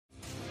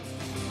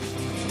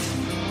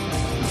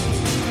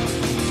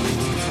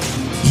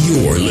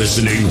You're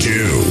listening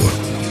to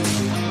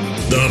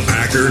the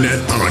Packernet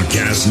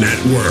Podcast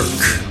Network.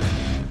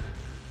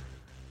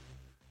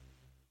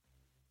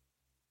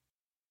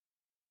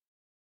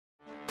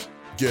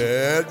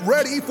 Get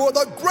ready for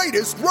the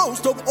greatest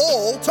roast of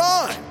all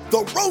time, the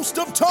Roast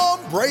of Tom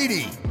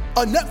Brady,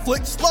 a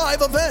Netflix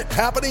live event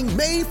happening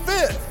May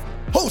 5th.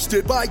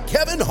 Hosted by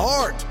Kevin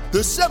Hart, the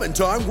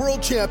 7-time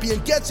world champion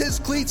gets his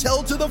cleats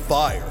held to the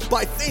fire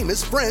by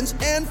famous friends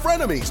and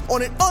frenemies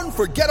on an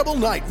unforgettable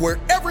night where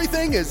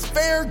everything is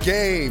fair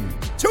game.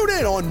 Tune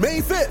in on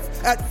May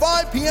 5th at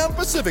 5 p.m.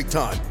 Pacific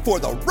time for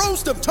the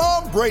Roast of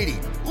Tom Brady,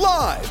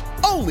 live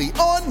only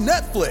on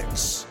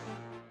Netflix.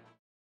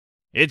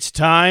 It's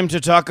time to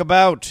talk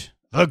about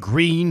the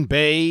Green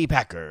Bay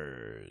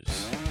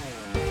Packers.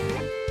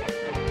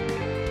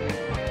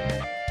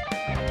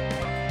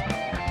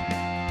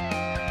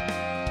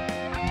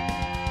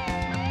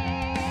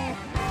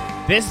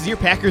 This is your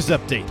Packers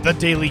Update, the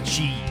Daily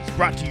Cheese,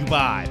 brought to you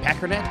by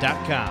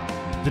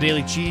Packernet.com. The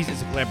Daily Cheese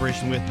is a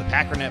collaboration with the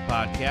Packernet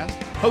Podcast,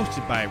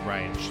 hosted by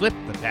Ryan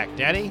Schlip, the Pack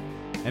Daddy,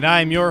 and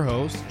I'm your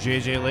host,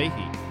 JJ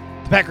Leahy.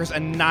 The Packers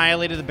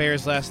annihilated the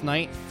Bears last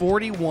night,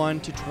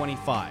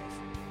 41-25.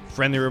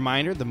 Friendly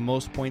reminder, the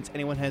most points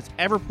anyone has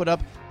ever put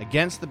up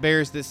against the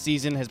Bears this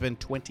season has been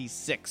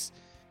 26.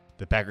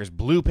 The Packers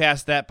blew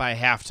past that by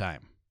halftime.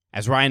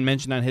 As Ryan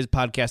mentioned on his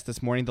podcast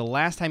this morning, the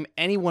last time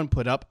anyone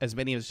put up as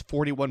many as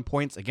 41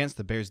 points against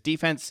the Bears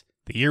defense,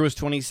 the year was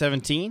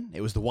 2017.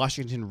 It was the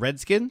Washington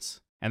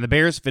Redskins, and the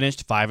Bears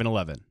finished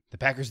 5-11. The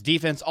Packers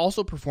defense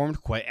also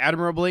performed quite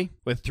admirably,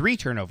 with 3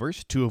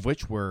 turnovers, 2 of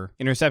which were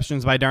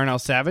interceptions by Darnell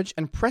Savage,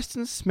 and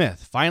Preston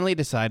Smith finally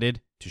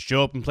decided to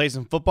show up and play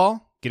some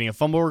football, getting a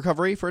fumble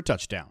recovery for a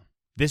touchdown.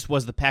 This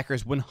was the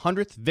Packers'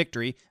 100th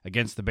victory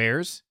against the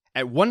Bears.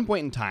 At one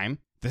point in time,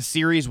 the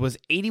series was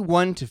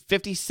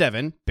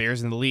 81-57,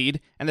 Bears in the lead,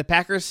 and the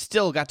Packers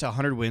still got to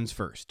 100 wins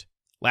first.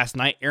 Last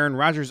night, Aaron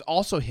Rodgers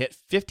also hit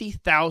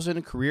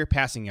 50,000 career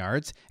passing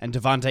yards, and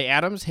Davante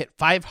Adams hit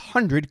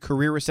 500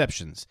 career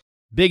receptions.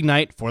 Big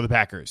night for the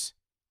Packers.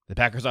 The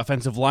Packers'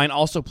 offensive line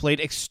also played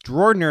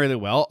extraordinarily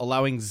well,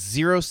 allowing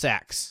 0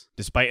 sacks,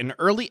 despite an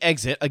early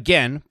exit,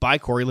 again, by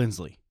Corey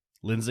Linsley.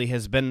 Linsley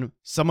has been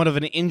somewhat of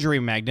an injury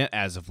magnet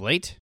as of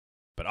late,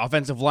 but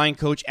offensive line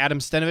coach Adam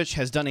Stenavich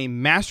has done a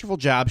masterful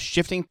job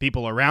shifting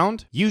people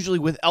around, usually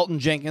with Elton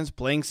Jenkins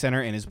playing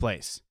center in his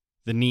place.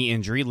 The knee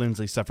injury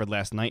Linsley suffered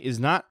last night is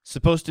not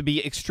supposed to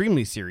be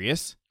extremely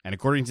serious, and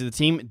according to the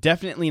team,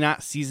 definitely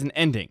not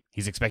season-ending.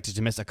 He's expected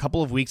to miss a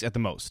couple of weeks at the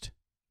most.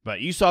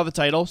 But you saw the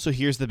title, so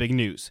here's the big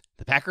news.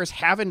 The Packers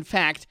have, in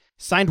fact,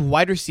 signed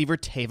wide receiver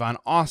Tavon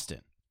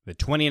Austin. The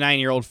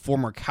 29-year-old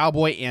former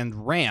Cowboy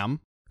and Ram,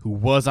 who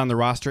was on the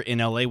roster in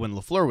LA when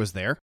LaFleur was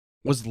there,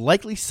 was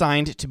likely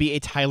signed to be a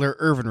Tyler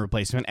Ervin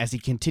replacement as he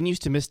continues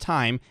to miss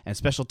time and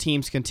special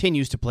teams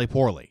continues to play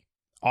poorly.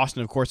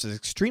 Austin, of course, is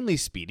extremely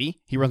speedy.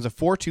 He runs a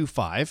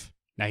 4.25.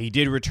 Now, he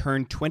did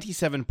return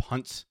 27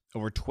 punts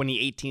over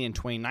 2018 and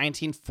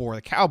 2019 for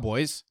the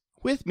Cowboys.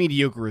 With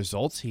mediocre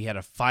results, he had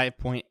a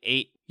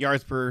 5.8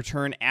 yards per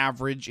return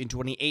average in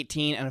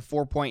 2018 and a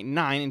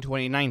 4.9 in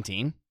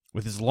 2019,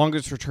 with his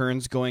longest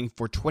returns going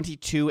for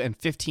 22 and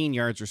 15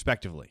 yards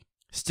respectively.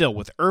 Still,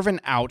 with Ervin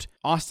out,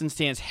 Austin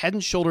stands head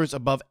and shoulders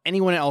above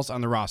anyone else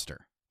on the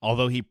roster.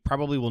 Although he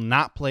probably will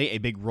not play a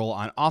big role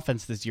on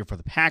offense this year for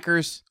the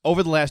Packers,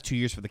 over the last 2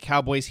 years for the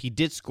Cowboys, he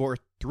did score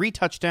 3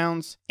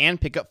 touchdowns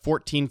and pick up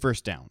 14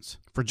 first downs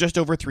for just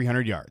over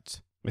 300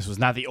 yards. This was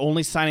not the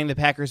only signing the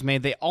Packers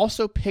made. They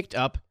also picked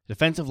up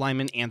defensive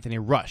lineman Anthony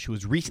Rush, who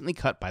was recently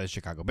cut by the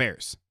Chicago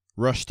Bears.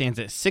 Rush stands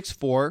at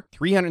 6'4",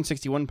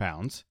 361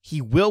 pounds.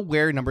 He will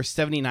wear number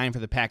 79 for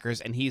the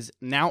Packers, and he's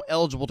now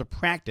eligible to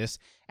practice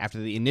after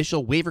the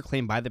initial waiver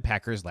claim by the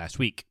Packers last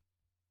week.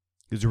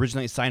 He was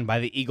originally signed by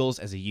the Eagles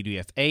as a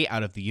UDFA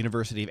out of the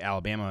University of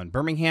Alabama in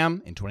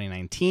Birmingham in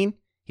 2019.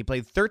 He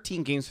played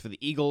 13 games for the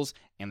Eagles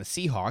and the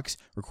Seahawks,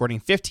 recording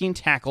 15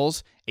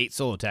 tackles, 8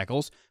 solo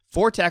tackles,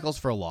 4 tackles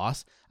for a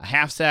loss, a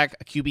half sack,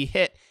 a QB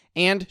hit,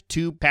 and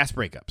 2 pass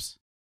breakups.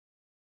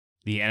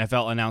 The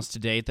NFL announced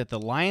today that the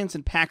Lions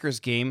and Packers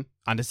game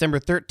on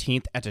December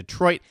 13th at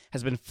Detroit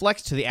has been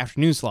flexed to the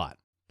afternoon slot,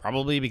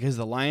 probably because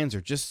the Lions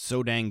are just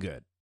so dang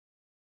good.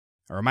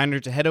 A reminder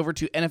to head over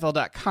to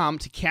NFL.com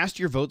to cast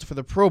your votes for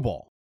the Pro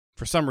Bowl.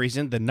 For some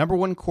reason, the number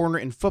 1 corner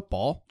in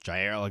football,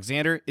 Jair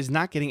Alexander, is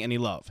not getting any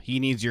love. He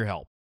needs your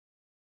help.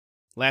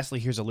 Lastly,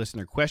 here's a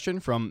listener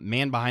question from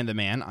Man Behind the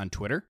Man on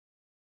Twitter,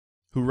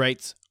 who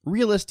writes,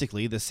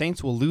 realistically, the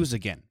Saints will lose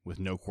again with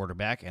no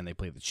quarterback and they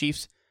play the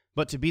Chiefs.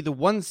 But to be the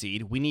 1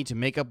 seed, we need to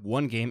make up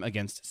 1 game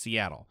against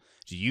Seattle.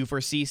 Do you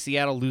foresee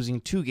Seattle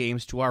losing 2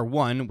 games to our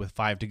 1 with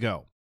 5 to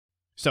go?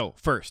 So,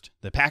 first,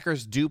 the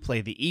Packers do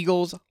play the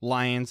Eagles,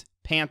 Lions,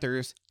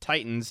 Panthers,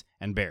 Titans,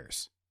 and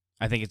Bears.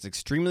 I think it's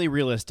extremely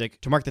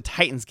realistic to mark the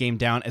Titans game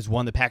down as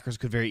one the Packers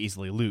could very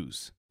easily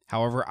lose.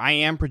 However, I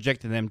am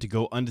projecting them to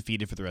go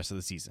undefeated for the rest of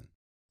the season.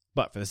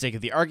 But for the sake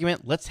of the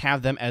argument, let's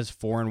have them as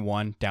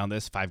 4-1 down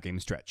this 5-game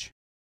stretch.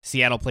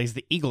 Seattle plays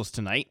the Eagles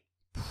tonight,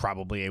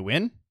 probably a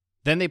win.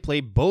 Then they play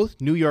both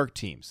New York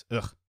teams.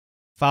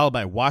 followed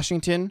by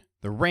Washington,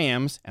 the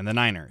Rams, and the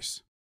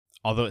Niners.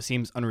 Although it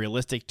seems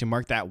unrealistic to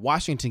mark that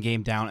Washington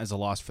game down as a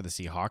loss for the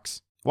Seahawks,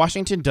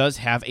 Washington does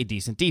have a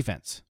decent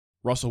defense.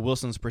 Russell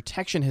Wilson's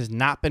protection has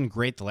not been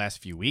great the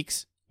last few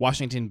weeks.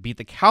 Washington beat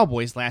the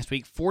Cowboys last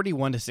week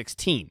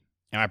 41-16.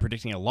 Am I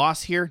predicting a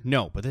loss here?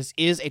 No, but this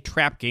is a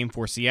trap game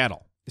for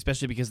Seattle,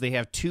 especially because they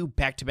have 2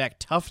 back-to-back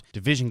tough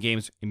division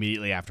games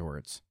immediately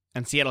afterwards.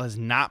 And Seattle has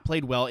not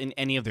played well in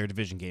any of their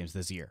division games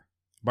this year.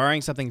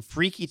 Barring something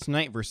freaky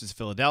tonight versus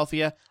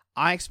Philadelphia,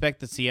 I expect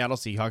the Seattle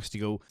Seahawks to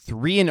go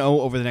 3-0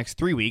 over the next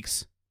 3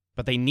 weeks,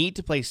 but they need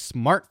to play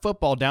smart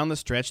football down the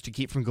stretch to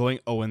keep from going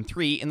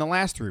 0-3 in the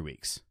last 3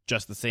 weeks.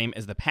 Just the same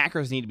as the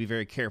Packers need to be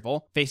very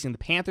careful, facing the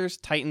Panthers,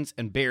 Titans,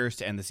 and Bears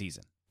to end the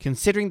season.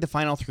 Considering the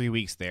final 3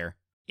 weeks there,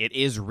 it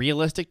is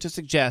realistic to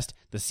suggest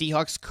the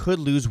Seahawks could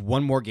lose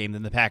one more game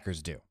than the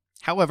Packers do.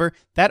 However,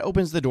 that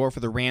opens the door for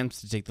the Rams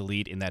to take the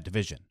lead in that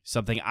division,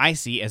 something I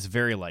see as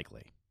very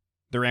likely.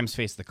 The Rams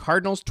face the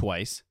Cardinals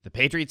twice, the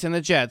Patriots and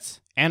the Jets,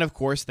 and of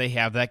course they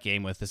have that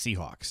game with the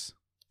Seahawks.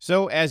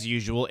 So, as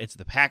usual, it's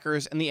the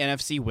Packers and the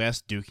NFC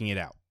West duking it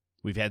out.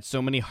 We've had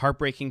so many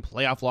heartbreaking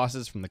playoff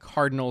losses from the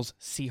Cardinals,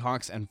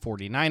 Seahawks, and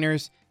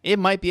 49ers, it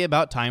might be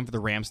about time for the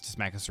Rams to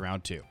smack us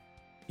around too.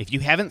 If you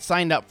haven't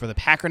signed up for the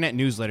Packernet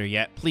newsletter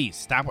yet, please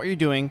stop what you're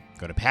doing,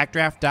 go to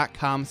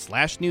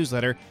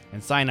packdraft.com/newsletter,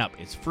 and sign up.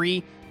 It's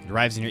free, it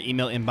arrives in your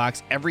email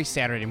inbox every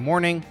Saturday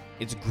morning.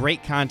 It's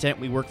great content,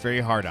 we work very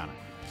hard on it.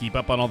 Keep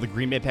up on all the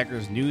Green Bay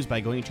Packers news by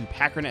going to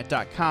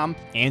packernet.com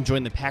and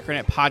join the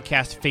Packernet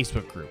Podcast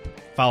Facebook group.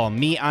 Follow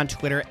me on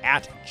Twitter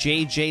at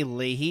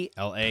JJLahey,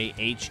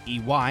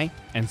 Lahey,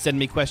 and send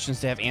me questions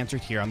to have answered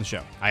here on the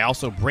show. I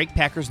also break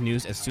Packers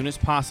news as soon as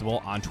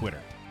possible on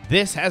Twitter.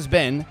 This has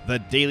been The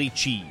Daily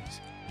Cheese,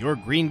 your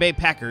Green Bay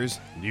Packers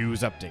news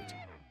update.